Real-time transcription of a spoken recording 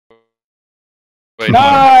Wait,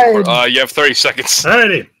 9. you have 30 seconds.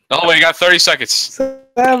 Alrighty. Oh, wait, you got 30 seconds.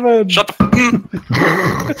 7. Shut the.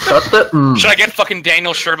 Should I get fucking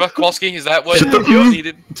Daniel Sherba Kowalski? Is that what you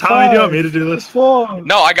needed? Tommy, do you want me to do this? 4.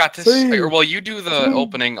 No, I got this. 3, Well, you do the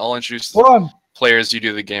opening. I'll introduce 1. players. You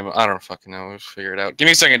do the game. I don't fucking know. We'll figure it out. Give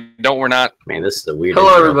me a second. Don't. We're not. Man, this is the weird.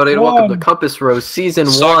 Hello, everybody, and welcome to Compass Rose Season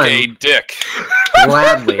 1. Suck a dick.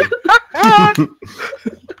 Gladly.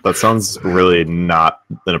 That sounds really not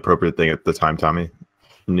an appropriate thing at the time, Tommy.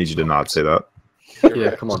 I need you to not say that.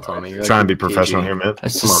 Yeah, come on, Tommy. You're Trying to be professional here, man.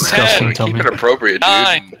 That's disgusting, 10. Tommy. Keep it appropriate, dude.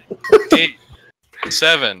 9, 8,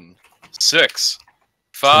 7, 6,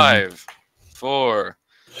 5, 4,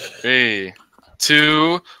 3,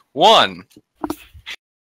 2, 1.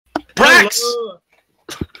 Brax!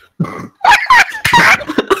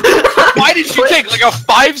 Why did you take like a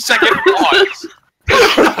 5-second pause?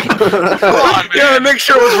 Come on, man. Yeah, make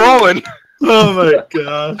sure it was rolling. Oh my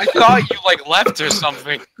god. I thought you like left or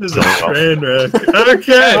something. This is a train wreck.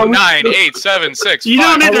 Okay. 10, 9, 8, 7, 6, You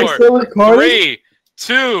 5, don't need to 4, 3,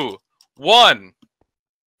 2, 1.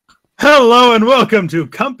 Hello and welcome to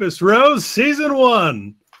Compass Rose Season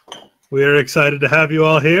 1. We are excited to have you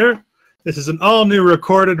all here. This is an all-new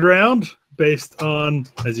recorded round based on,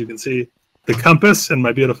 as you can see, the compass and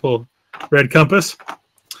my beautiful red compass.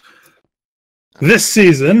 This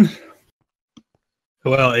season,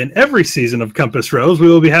 well, in every season of Compass Rose, we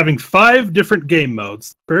will be having 5 different game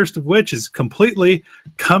modes. First of which is completely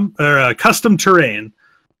custom terrain.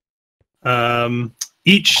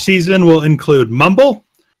 Each season will include Mumble,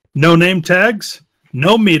 no name tags,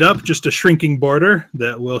 no Meetup, just a shrinking border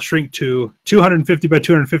that will shrink to 250 by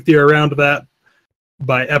 250 or around that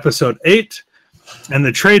by episode 8, and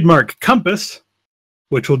the trademark compass,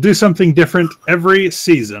 which will do something different every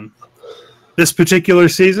season. This particular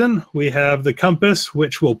season, we have the compass,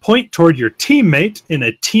 which will point toward your teammate in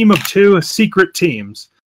a team of 2 secret teams.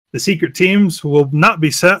 The secret teams will not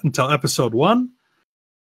be set until episode 1.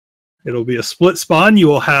 It'll be a split spawn.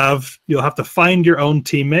 You'll have to find your own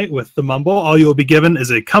teammate with the Mumble. All you'll be given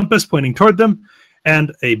is a compass pointing toward them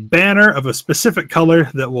and a banner of a specific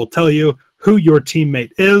color that will tell you who your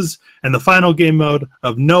teammate is, and the final game mode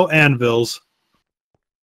of no Anvils,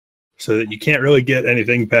 so that you can't really get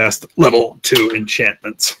anything past level 2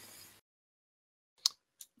 enchantments.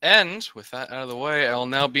 And with that out of the way, I'll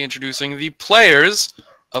now be introducing the players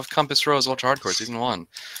of Compass Rose Ultra Hardcore Season 1.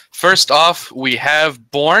 First off, we have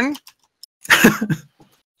Born.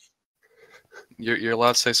 You're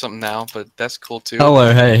allowed to say something now, but that's cool too.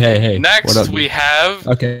 Hello, hey. Next, what up, we have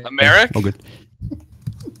Americ. Oh, good.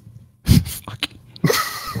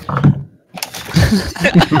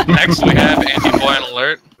 Next, we have Andy Boy on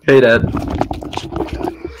Alert. Hey, Dad.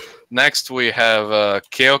 Next, we have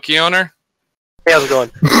Keoki Owner. Hey, how's it going?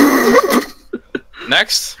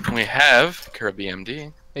 Next, we have Kirby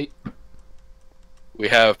MD. Hey. We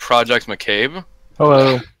have Project McCabe.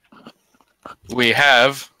 Hello. We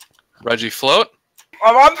have Reggie Float.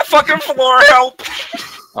 I'm on the fucking floor, help!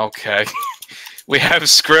 Okay. We have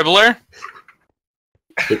Scribbler.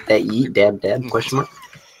 Hit that yeet, dab, question mark.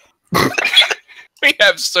 We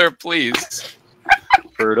have Sir Please.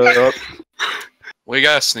 Bird up. We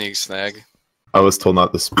got Sneak Snag. I was told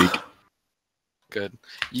not to speak. Good.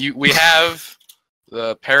 We have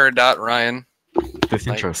the Peridot Ryan. This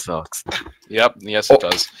intro sucks. Yep, yes it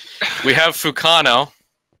does. We have Fukano.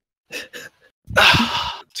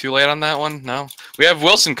 Too late on that one? No. We have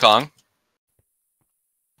Wilson Kong.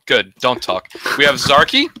 Good, don't talk. We have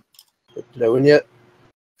Zarky. No one yet?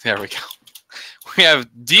 There we go. We have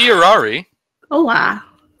Diarari. Hola.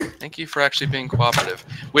 Thank you for actually being cooperative.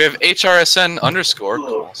 We have HRSN_.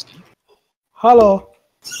 Hello.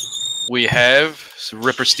 We have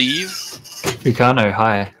Ripper Steve. Fukano,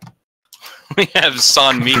 hi. We have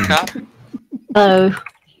San Mika. Hello.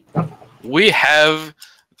 We have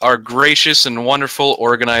our gracious and wonderful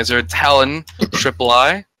organizer,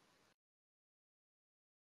 TalonIII.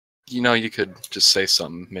 You know, you could just say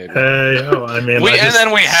something, maybe. Hey, I mean, and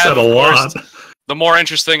then we have said a lot. the more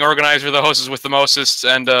interesting organizer, the hostess with the mostest,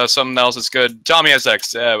 and something else that's good.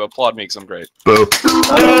 TommySX. Applaud me because I'm great. Boo.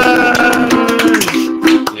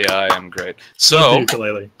 Yeah, I am great. So,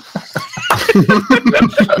 Ukulele.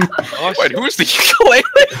 wait, who's the ukulele?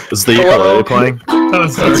 Is the ukulele playing?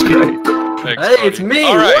 That's great. Thanks, Hey, buddy. it's me.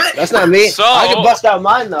 All right. What? That's not me. So, I can bust out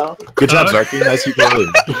mine though. Good job, Zarky. Nice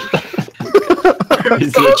ukulele.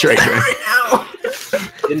 He's a traitor.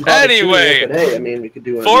 Anyway, But hey, I mean, we could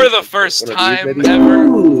do for the first time ever,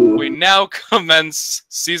 we now commence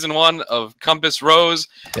Season 1 of Compass Rose,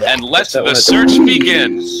 and let the search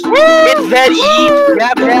begin. It's that yeet,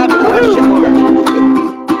 dab, question mark.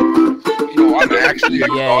 You know, I'm actually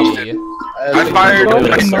exhausted. I fired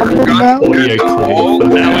my sword gun Be a at the clue. wall.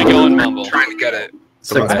 Now we go in Mumble. Trying to get it.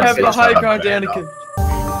 Someone's I gonna have say the it's not high on ground, brand, Anakin.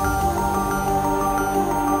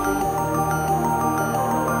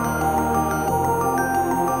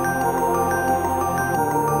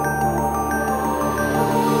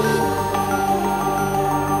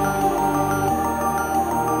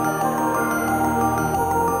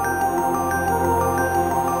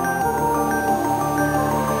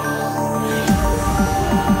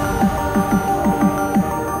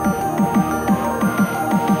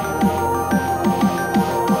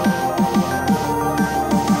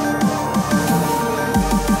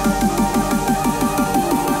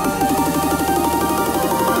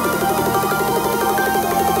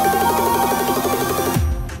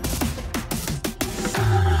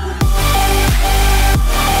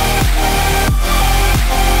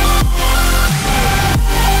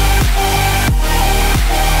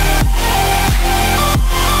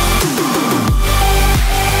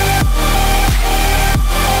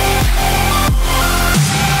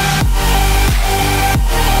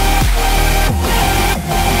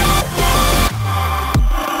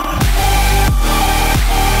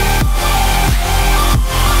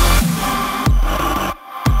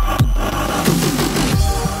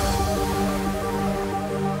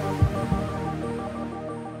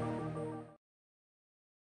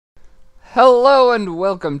 Hello and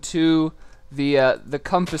welcome to the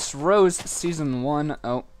Compass Rose Season 1.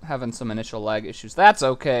 Oh, having some initial lag issues. That's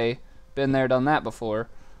okay. Been there, done that before.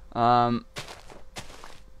 Banners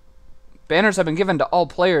have been given to all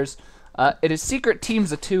players. It is Secret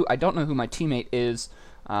Teams of 2. I don't know who my teammate is.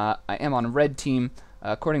 I am on a red team,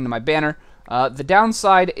 according to my banner. The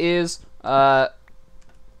downside is... there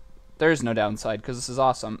is no downside, because this is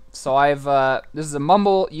awesome. So this is a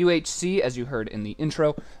Mumble UHC, as you heard in the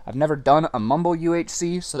intro. I've never done a Mumble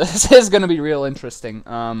UHC, so this is going to be real interesting.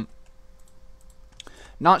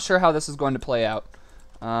 Not sure how this is going to play out,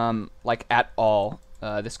 like, at all.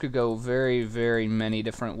 This could go very, very many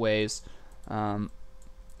different ways.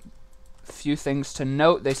 Few things to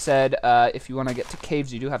note. They said if you want to get to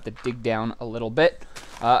caves, you do have to dig down a little bit.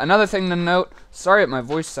 Another thing to note, sorry if my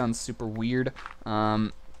voice sounds super weird.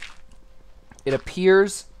 It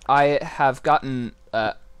appears I have gotten,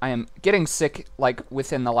 I am getting sick, like,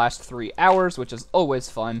 within the last 3 hours, which is always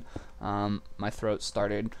fun. My throat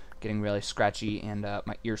started getting really scratchy, and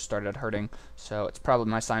my ears started hurting, so it's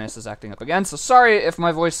probably my sinuses acting up again. So sorry if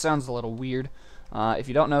my voice sounds a little weird. If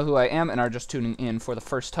you don't know who I am and are just tuning in for the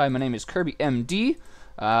first time, my name is Kirby MD.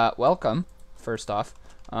 Welcome, first off.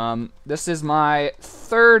 This is my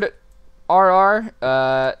third RR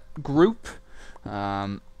group.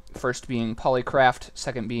 First being Polycraft,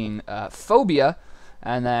 second being Phobia,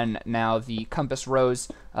 and then now the Compass Rose.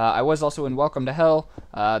 I was also in Welcome to Hell.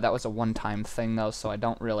 That was a one-time thing though, so I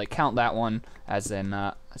don't really count that one as an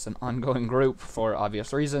ongoing group for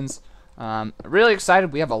obvious reasons. Really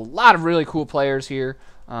excited. We have a lot of really cool players here.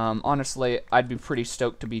 Honestly, I'd be pretty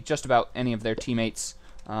stoked to be just about any of their teammates.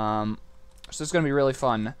 So it's going to be really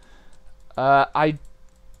fun. My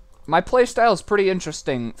playstyle is pretty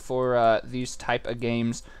interesting for these type of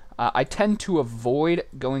games. I tend to avoid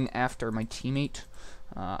going after my teammate.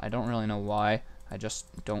 I don't really know why. I just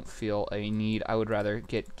don't feel a need. I would rather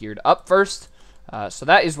get geared up first. So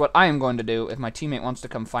that is what I am going to do. If my teammate wants to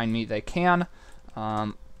come find me, they can.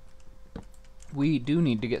 We do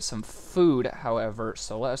need to get some food, however,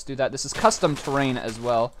 so let us do that. This is custom terrain as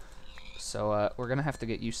well, so we're going to have to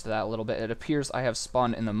get used to that a little bit. It appears I have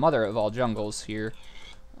spawned in the mother of all jungles here.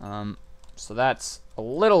 So that's a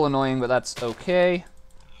little annoying, but that's okay.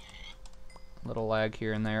 Little lag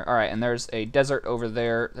here and there. Alright, and there's a desert over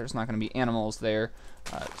there. There's not going to be animals there,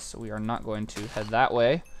 so we are not going to head that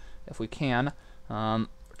way if we can. We're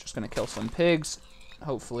just going to kill some pigs.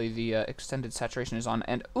 Hopefully the extended saturation is on.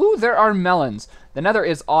 And, ooh, there are melons. The nether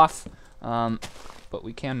is off, but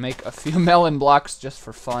we can make a few melon blocks just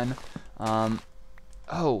for fun.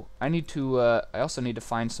 Oh, I need to, I also need to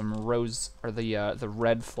find some rose, or the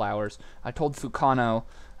red flowers. I told Fukano,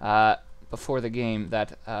 before the game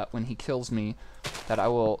that, when he kills me, that I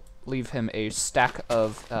will leave him a stack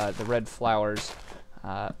of, the red flowers,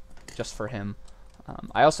 just for him.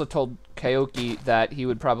 I also told Kaoki that he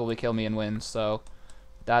would probably kill me and win, so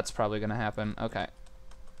that's probably gonna happen. Okay.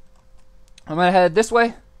 I'm gonna head this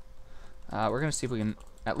way. We're gonna see if we can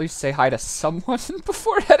at least say hi to someone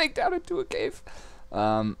before heading down into a cave.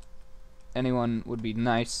 Anyone would be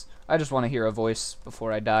nice. I just want to hear a voice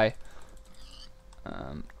before I die.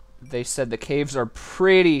 They said the caves are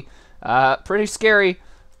pretty scary.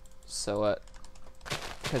 So,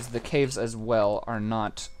 because the caves as well are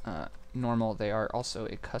not normal, they are also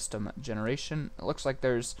a custom generation. It looks like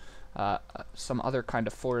there's some other kind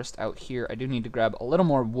of forest out here. I do need to grab a little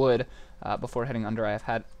more wood before heading under. I have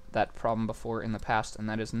had that problem before in the past, and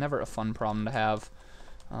that is never a fun problem to have.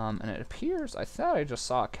 And it appears, I thought I just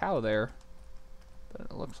saw a cow there, but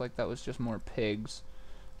it looks like that was just more pigs.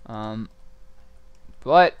 But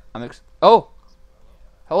I'm oh!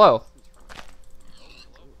 Hello?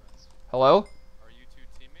 Hello? Are you two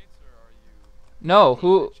teammates or are you? No,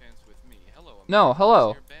 who? No,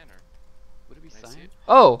 hello. What did we sign?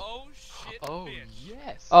 Oh! Oh shit! Oh, bitch.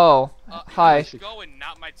 yes. Oh, hi. Going,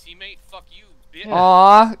 not my teammate. Fuck you, bitch.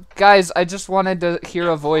 Aw, guys, I just wanted to hear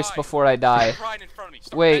a voice before I die.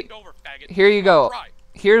 Wait, here you go.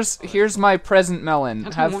 Here's my present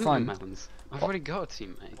melon. Have fun. I've already got a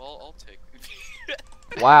teammate. Well, I'll take.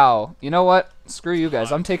 Wow. You know what? Screw you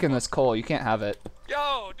guys. I'm taking this coal. You can't have it.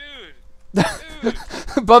 Yo, dude.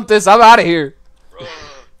 Bump this. I'm out of here.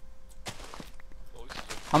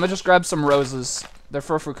 I'm gonna just grab some roses. They're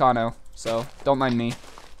for Fukano, so don't mind me.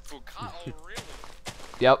 Fukano, really?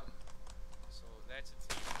 Yep. So that's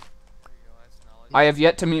a team. There you go, that's knowledge. I have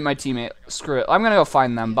yet to meet my teammate. Screw it. I'm gonna go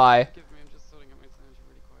find them. Bye.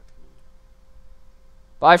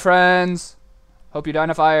 Bye, friends. Hope you die in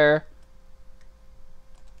a fire.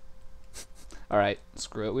 Alright,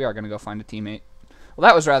 screw it. We are gonna go find a teammate. Well,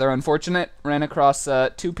 that was rather unfortunate. Ran across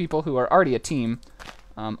two people who are already a team.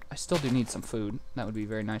 I still do need some food. That would be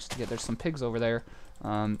very nice to get. There's some pigs over there.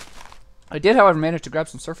 I did, however, manage to grab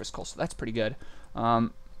some surface coal, so that's pretty good.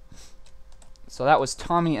 So that was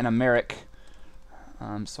Tommy and Americ.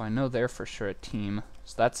 So I know they're for sure a team.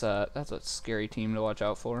 So that's a scary team to watch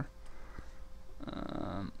out for.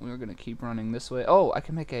 We're gonna keep running this way. Oh, I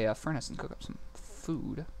can make a furnace and cook up some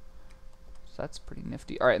food. So that's pretty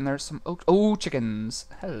nifty. All right, and there's some oak. Oh, chickens!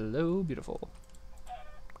 Hello, beautiful.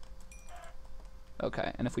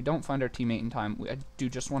 Okay, and if we don't find our teammate in time, I do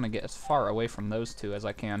just want to get as far away from those two as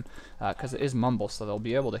I can, because it is Mumble, so they'll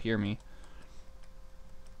be able to hear me.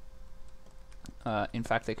 In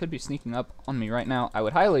fact, they could be sneaking up on me right now. I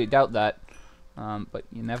would highly doubt that, but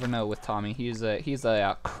you never know with Tommy. He's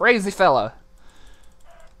a crazy fella.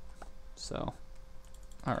 So,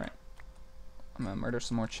 all right, I'm gonna murder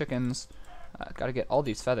some more chickens. Gotta get all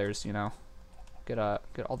these feathers, you know. Get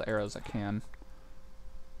all the arrows I can.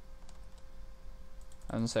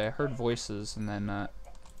 I was gonna say I heard voices and then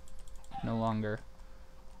no longer.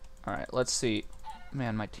 Alright, let's see.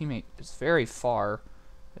 Man, my teammate is very far,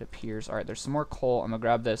 it appears. Alright, there's some more coal. I'm gonna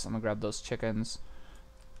grab this. I'm gonna grab those chickens.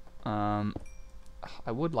 I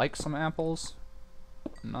would like some apples.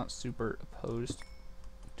 I'm not super opposed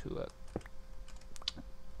to it.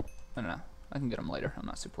 I don't know. I can get them later. I'm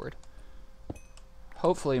not super worried.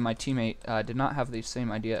 Hopefully my teammate did not have the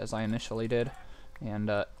same idea as I initially did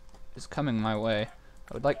and is coming my way.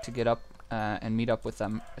 I would like to get up and meet up with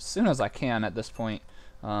them as soon as I can at this point.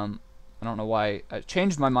 I don't know why I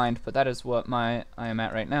changed my mind, but that is what I am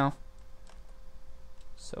at right now.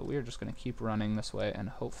 So we're just going to keep running this way and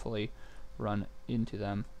hopefully run into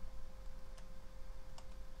them.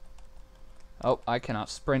 Oh, I cannot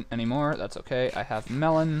sprint anymore. That's okay. I have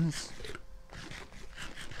melons.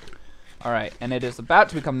 Alright, and it is about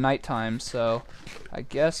to become nighttime, so I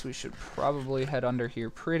guess we should probably head under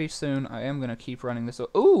here pretty soon. I am going to keep running this.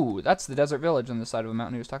 Ooh, that's the desert village on the side of a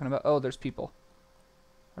mountain he was talking about. Oh, there's people.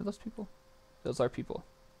 Are those people? Those are people.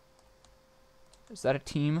 Is that a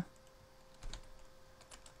team?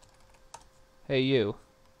 Hey, you.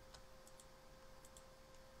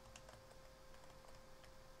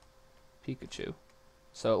 Pikachu.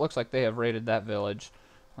 So it looks like they have raided that village.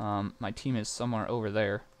 My team is somewhere over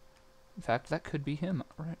there. In fact, that could be him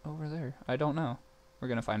right over there. I don't know. We're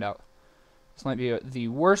going to find out. This might be the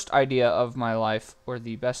worst idea of my life, or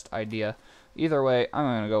the best idea. Either way, I'm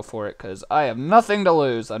going to go for it, because I have nothing to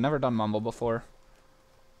lose. I've never done Mumble before.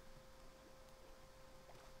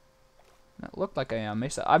 It looked like I am.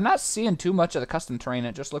 Mesa. I'm not seeing too much of the custom terrain.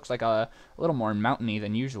 It just looks like a little more mountainy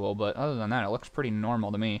than usual, but other than that, it looks pretty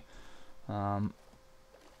normal to me.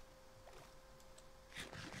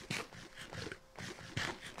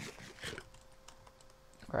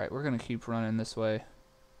 Alright, we're going to keep running this way.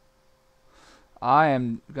 I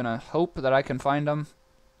am going to hope that I can find them.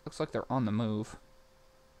 Looks like they're on the move.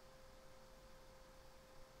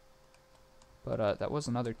 But that was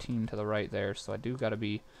another team to the right there, so I do got to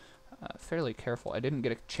be fairly careful. I didn't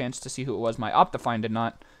get a chance to see who it was. My Optifine did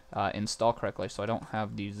not install correctly, so I don't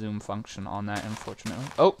have the zoom function on that, unfortunately.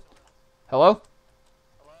 Oh! Hello?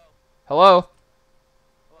 Hello?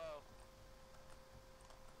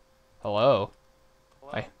 Hello?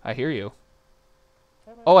 I hear you.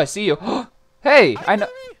 Oh, I see you. Hey, I know.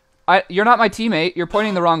 You're not my teammate. You're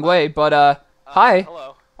pointing the wrong way, but hi.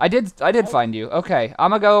 Hello. I did find you. Okay, I'm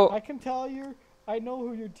gonna go. I can tell you, I know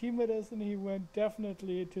who your teammate is, and he went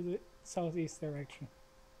definitely to the southeast direction.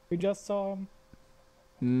 We just saw him.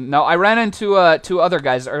 No, I ran into two other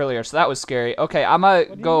guys earlier, so that was scary. Okay, I'm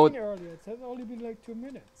gonna go. What do you mean earlier? It has only been like 2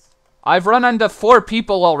 minutes. I've run into 4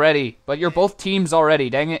 people already, but you're both teams already.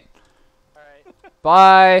 Dang it. Alright.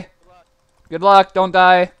 Bye. Good luck. Don't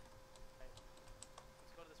die.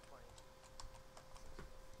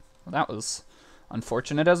 Well, that was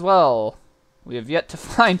unfortunate as well. We have yet to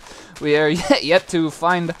find. We are yet to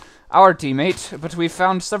find our teammate, but we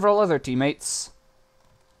found several other teammates.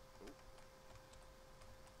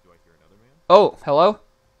 Do I hear another man? Oh, hello.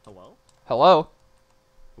 Hello? Hello.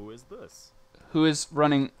 Who is this? Who is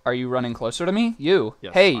running? Are you running closer to me? You.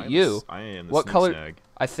 Yes, Hey, I am you. I am the What sneak color? snag.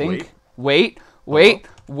 I think. Wait. Wait.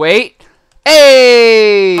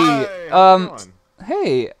 Hey. Hi, how's it going?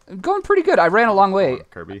 Hey, going pretty good. I ran a long way. Come on,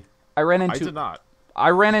 Kirby. I ran I into. did not.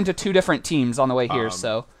 I ran into 2 different teams on the way here,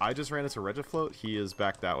 so. I just ran into Regifloat. He is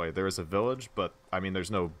back that way. There is a village, but I mean, there's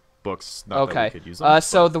no books. Not that we Okay. could use them,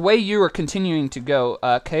 So but- the way you are continuing to go,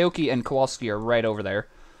 Kaoki and Kowalski are right over there.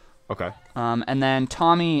 Okay. And then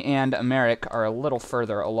Tommy and Americ are a little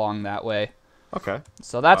further along that way. Okay.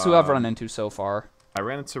 So that's who I've run into so far. I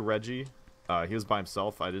ran into Reggie. He was by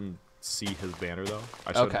himself. I didn't see his banner though.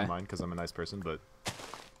 I showed him mine because I'm a nice person, but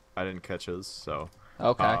I didn't catch his. So.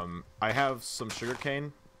 Okay. I have some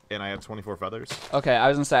sugarcane, and I have 24 feathers. Okay, I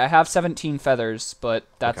was gonna say I have 17 feathers, but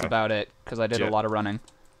that's Okay. about it because I did a lot of running.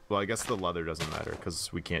 Well, I guess the leather doesn't matter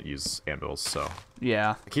because we can't use anvils. So.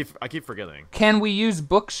 Yeah. I keep forgetting. Can we use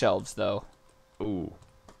bookshelves though? Ooh.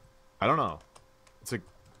 I don't know.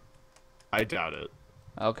 I doubt it.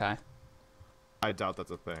 Okay. I doubt that's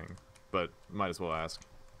a thing, but might as well ask.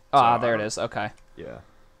 Ah, So, there it is. Okay. Yeah.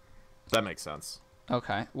 That makes sense.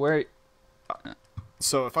 Okay. Where?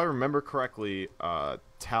 So if I remember correctly,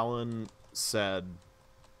 Talon said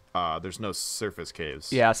there's no surface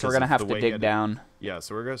caves. Yeah, so we're gonna have to dig down. Yeah,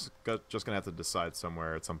 so we're just gonna have to decide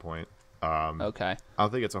somewhere at some point. Okay. I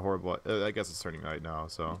don't think it's a horrible. I guess it's turning night now,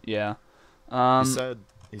 so. Yeah.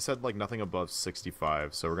 He said like nothing above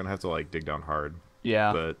 65, so we're gonna have to like dig down hard.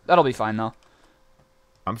 Yeah. But that'll be fine though.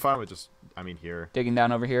 I'm fine with just. I mean here. Digging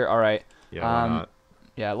down over here. All right. Yeah. Why not?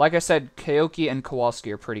 Yeah, like I said, Kaoki and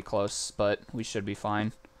Kowalski are pretty close, but we should be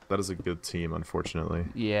fine. That is a good team, unfortunately.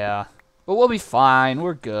 Yeah. But we'll be fine.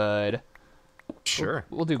 We're good. Sure.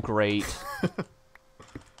 We'll do great.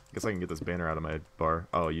 Guess I can get this banner out of my bar.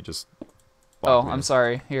 Oh, you just. Oh, I'm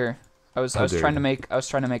sorry. Here. I was How dare trying to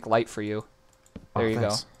you. make light for you. There you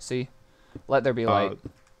thanks. go. See? Let there be light.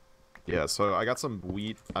 Yeah, so I got some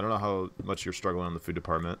wheat. I don't know how much you're struggling in the food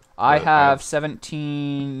department. I but have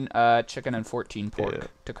 17 chicken and 14 pork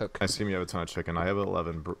to cook. I assume you have a ton of chicken. I have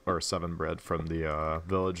 7 bread from the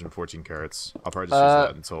village and 14 carrots. I'll probably just use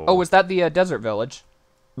that until. Oh, was that the desert village?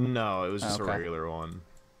 No, it was just a regular one.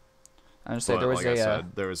 I was gonna say there was like a. I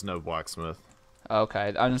said, there was no blacksmith. Okay, I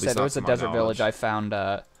was gonna say there was a to my desert village. knowledge. I found.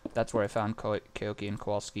 That's where I found Kaoki and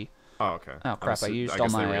Kowalski. Oh, okay. Oh crap! I used all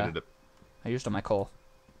my. I used all my coal.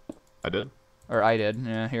 I did. Or I did.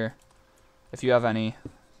 Yeah, here. If you have any,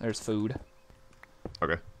 there's food.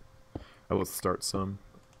 Okay. I will start some.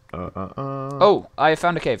 Oh, I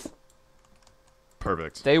found a cave.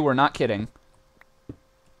 Perfect. They were not kidding.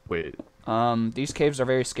 Wait. These caves are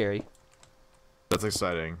very scary. That's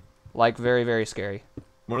exciting. Like very, very scary.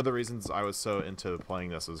 One of the reasons I was so into playing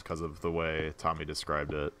this was because of the way Tommy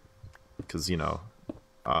described it. Because, you know,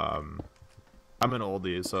 I'm an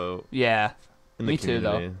oldie, so... Yeah. In the Me too,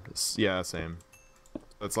 though. community, yeah, same.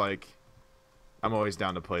 It's like, I'm always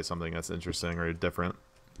down to play something that's interesting or different.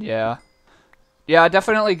 Yeah. Yeah, I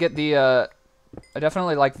definitely get the, I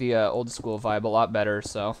definitely like the old school vibe a lot better,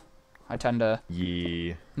 so... I tend to...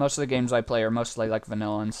 Yeah. Most of the games I play are mostly like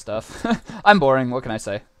vanilla and stuff. I'm boring, what can I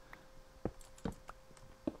say?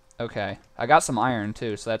 Okay. I got some iron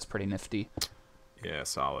too, so that's pretty nifty. Yeah,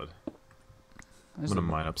 solid. I'm gonna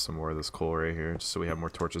mine up some more of this coal right here, just so we have more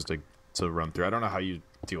torches to run through. I don't know how you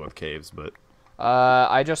deal with caves, but...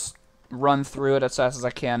 I just run through it as fast as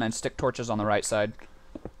I can and stick torches on the right side.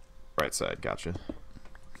 Right side, gotcha.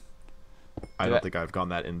 I don't think I've gone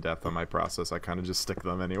that in-depth on my process. I kind of just stick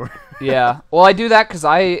them anywhere. Yeah. Well, I do that because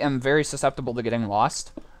I am very susceptible to getting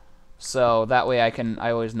lost. So that way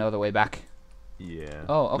I always know the way back. Yeah.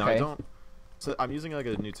 Oh, okay. No, I don't... So I'm using like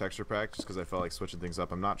a new texture pack just because I felt like switching things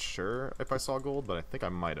up. I'm not sure if I saw gold, but I think I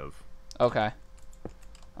might have. Okay.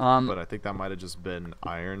 But I think that might have just been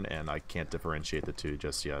iron, and I can't differentiate the two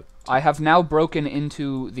just yet. I have now broken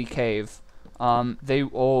into the cave.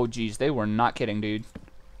 Oh geez, they were not kidding, dude.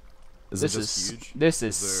 Is it just huge? This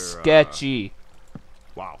is there, sketchy.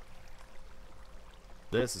 Wow.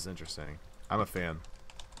 This is interesting. I'm a fan.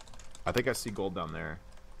 I think I see gold down there.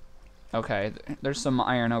 Okay, there's some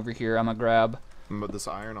iron over here. I'm gonna grab. But this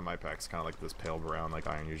iron on my pack is kind of like this pale brown, like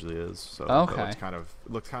iron usually is. So okay. it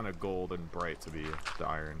looks kind of gold and bright to be the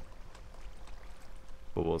iron.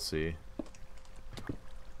 But we'll see.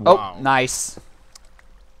 Oh, Wow. nice.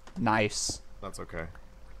 Nice. That's okay.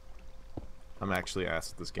 I'm actually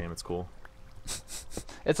ass at this game. It's cool.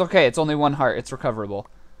 It's okay. It's only 1 heart. It's recoverable.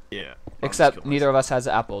 Yeah. Except neither of us has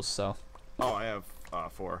apples, so. Oh, I have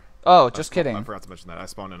 4. Oh, just kidding. I forgot to mention that. I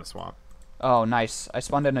spawned in a swamp. Oh, nice. I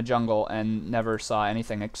spawned in a jungle and never saw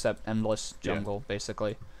anything except endless jungle,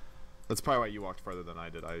 basically. That's probably why you walked farther than I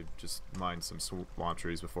did. I just mined some swamp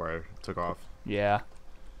trees before I took off. Yeah.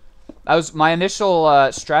 That was my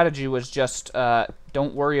initial strategy was just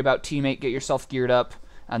don't worry about teammate, get yourself geared up,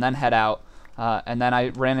 and then head out. And then I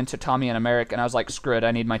ran into Tommy and Americ, and I was like, screw it,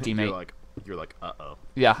 I need my teammate. You're like, uh-oh.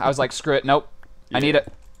 Yeah, I was like, screw it, nope, yeah. I need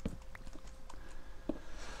it.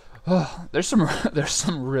 There's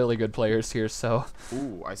some really good players here, so.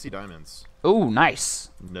 Ooh, I see diamonds. Ooh,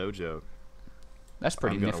 nice. No joke. That's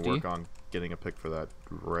pretty nifty. I'm gonna work on getting a pick for that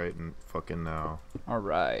right fucking now. All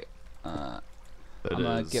right. I'm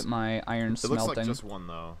gonna get my iron smelting. It looks like just 1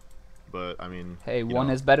 though, but I mean. Hey,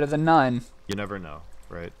 1 is better than none. You never know,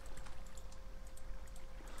 right?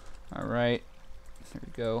 All right. Here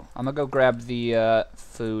we go. I'm gonna go grab the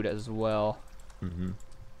food as well. Mm-hmm.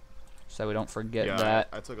 So we don't forget yeah, that.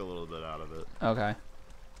 I took a little bit out of it. Okay.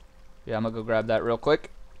 Yeah, I'm gonna go grab that real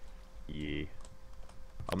quick. Yeah.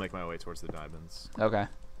 I'll make my way towards the diamonds. Okay.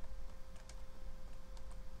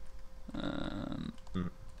 Oh,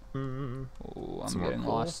 I'm getting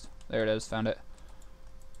lost. There it is. Found it.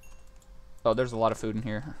 Oh, there's a lot of food in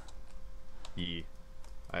here. Yeah.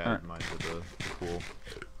 I added mine to the pool.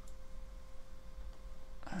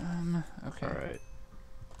 Okay. Alright.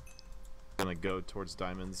 Gonna go towards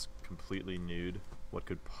diamonds completely nude. What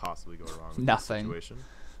could possibly go wrong with this situation?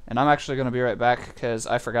 And I'm actually gonna be right back because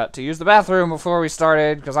I forgot to use the bathroom before we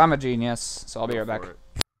started because I'm a genius. So I'll be right back.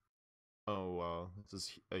 Oh wow, this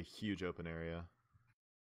is a huge open area.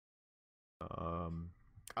 I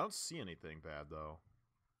don't see anything bad though.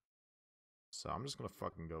 So I'm just gonna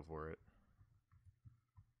fucking go for it.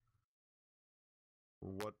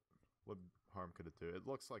 What harm could it do? It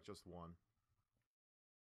looks like just 1.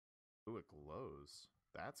 Ooh, it glows.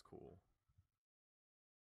 That's cool.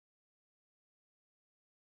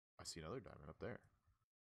 I see another diamond up there.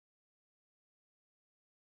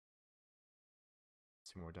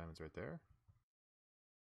 See more diamonds right there.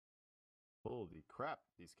 Holy crap,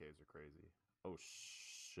 these caves are crazy. Oh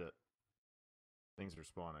shit. Things are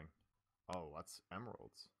spawning. Oh, that's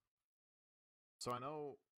emeralds. So I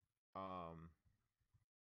know,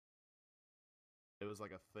 it was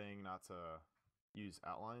like a thing not to use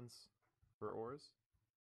outlines for ores,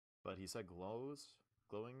 but he said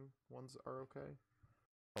glowing ones are okay.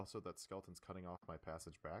 Also, that skeleton's cutting off my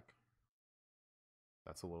passage back.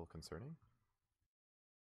 That's a little concerning.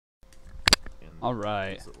 All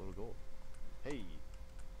right. It's a little gold. Hey.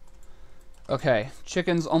 Okay,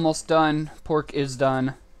 chicken's almost done. Pork is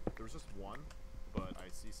done. There was just 1, but I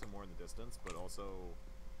see some more in the distance. But also,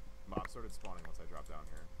 mobs started spawning once I dropped down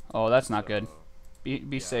here. Oh, that's not good.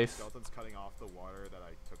 Be safe. The skeleton's cutting off the water that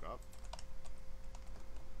I took up.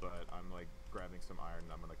 But I'm like grabbing some iron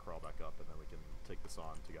and I'm gonna crawl back up and then we can take this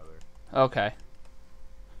on together. Okay.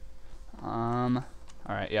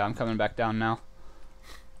 Alright, yeah, I'm coming back down now.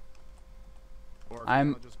 Or if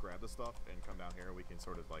you just grab the stuff and come down here, we can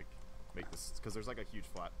sort of like make this, because there's like a huge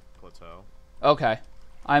flat plateau. Okay.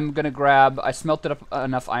 I'm gonna grab, I smelted up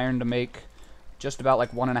enough iron to make just about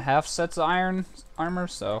like 1.5 sets of iron armor,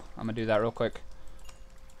 so I'm gonna do that real quick.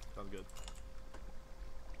 Sounds good.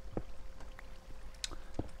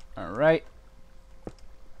 Alright.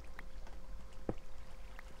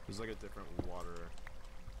 There's like a different water.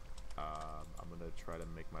 I'm gonna try to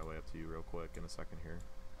make my way up to you real quick in a second here.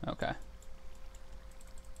 Okay.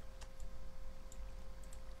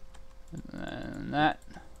 And that.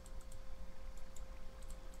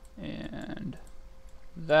 And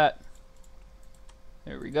that.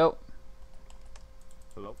 There we go.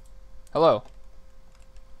 Hello? Hello.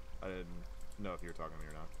 I didn't know if you were talking to me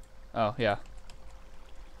or not. Oh, yeah.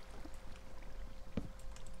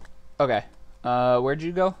 Okay. Where'd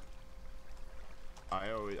you go?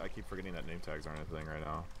 I keep forgetting that name tags aren't a thing right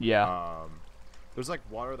now. Yeah. There's like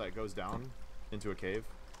water that goes down into a cave.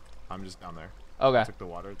 I'm just down there. Okay. I took the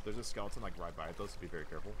water. There's a skeleton like right by it though, so be very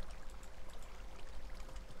careful.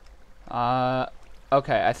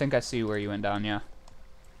 Okay, I think I see where you went down, yeah.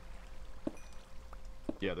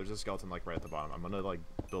 Yeah, there's a skeleton like right at the bottom. I'm gonna like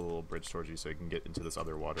build a little bridge towards you so you can get into this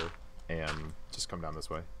other water and just come down this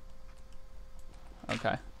way.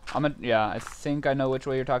 Okay. Yeah, I think I know which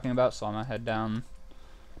way you're talking about, so I'm gonna head down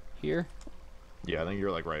here. Yeah, I think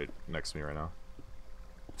you're like right next to me right now.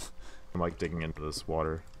 I'm like digging into this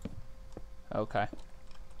water. Okay.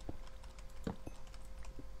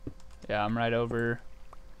 Yeah, I'm right over.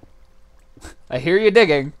 I hear you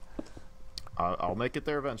digging. I'll make it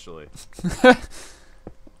there eventually.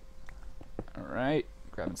 Alright,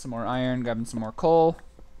 grabbing some more iron, grabbing some more coal.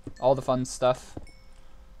 All the fun stuff.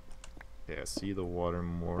 Yeah, see the water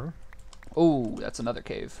more. Oh, that's another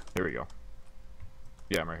cave. Here we go.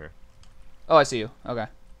 Yeah, I'm right here. Oh, I see you. Okay.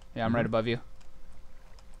 Yeah, I'm right above you.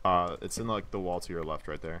 It's in like the wall to your left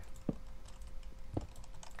right there.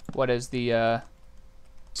 What is the,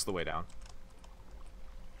 It's the way down.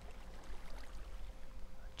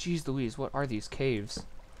 Jeez Louise, what are these caves?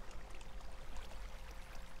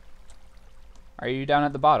 Are you down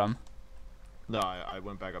at the bottom? No, I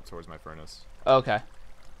went back up towards my furnace. Okay.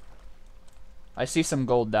 I see some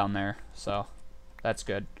gold down there, so that's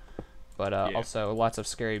good. But Yeah. also lots of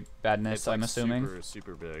scary badness, It's like I'm assuming.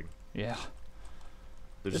 super big. Yeah.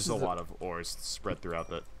 There's This just a is lot of ores spread throughout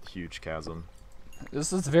that huge chasm.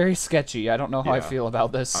 This is very sketchy. I don't know how I Yeah. feel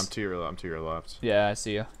about this. I'm to your left. Yeah, I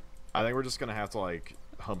see you. I think we're just gonna have to like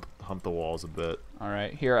hump the walls a bit. All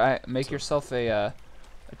right, here, make yourself a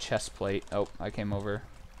chest plate. Oh, I came over.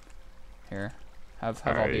 Here, have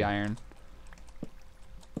all the iron.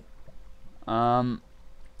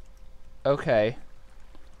 Okay.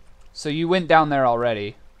 So you went down there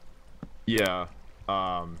already. Yeah.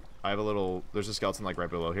 I have a little. There's a skeleton like right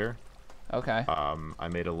below here. Okay. I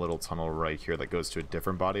made a little tunnel right here that goes to a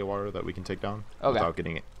different body of water that we can take down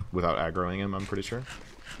Okay. without aggroing him. I'm pretty sure.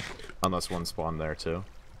 Unless one spawned there too.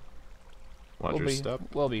 Watch your step.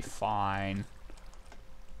 We'll be fine.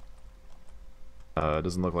 It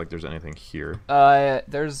doesn't look like there's anything here.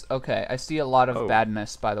 Okay. I see a lot of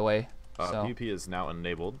badness, by the way. So. PvP is now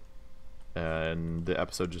enabled, and the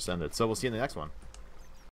episode just ended. So we'll see you in the next one.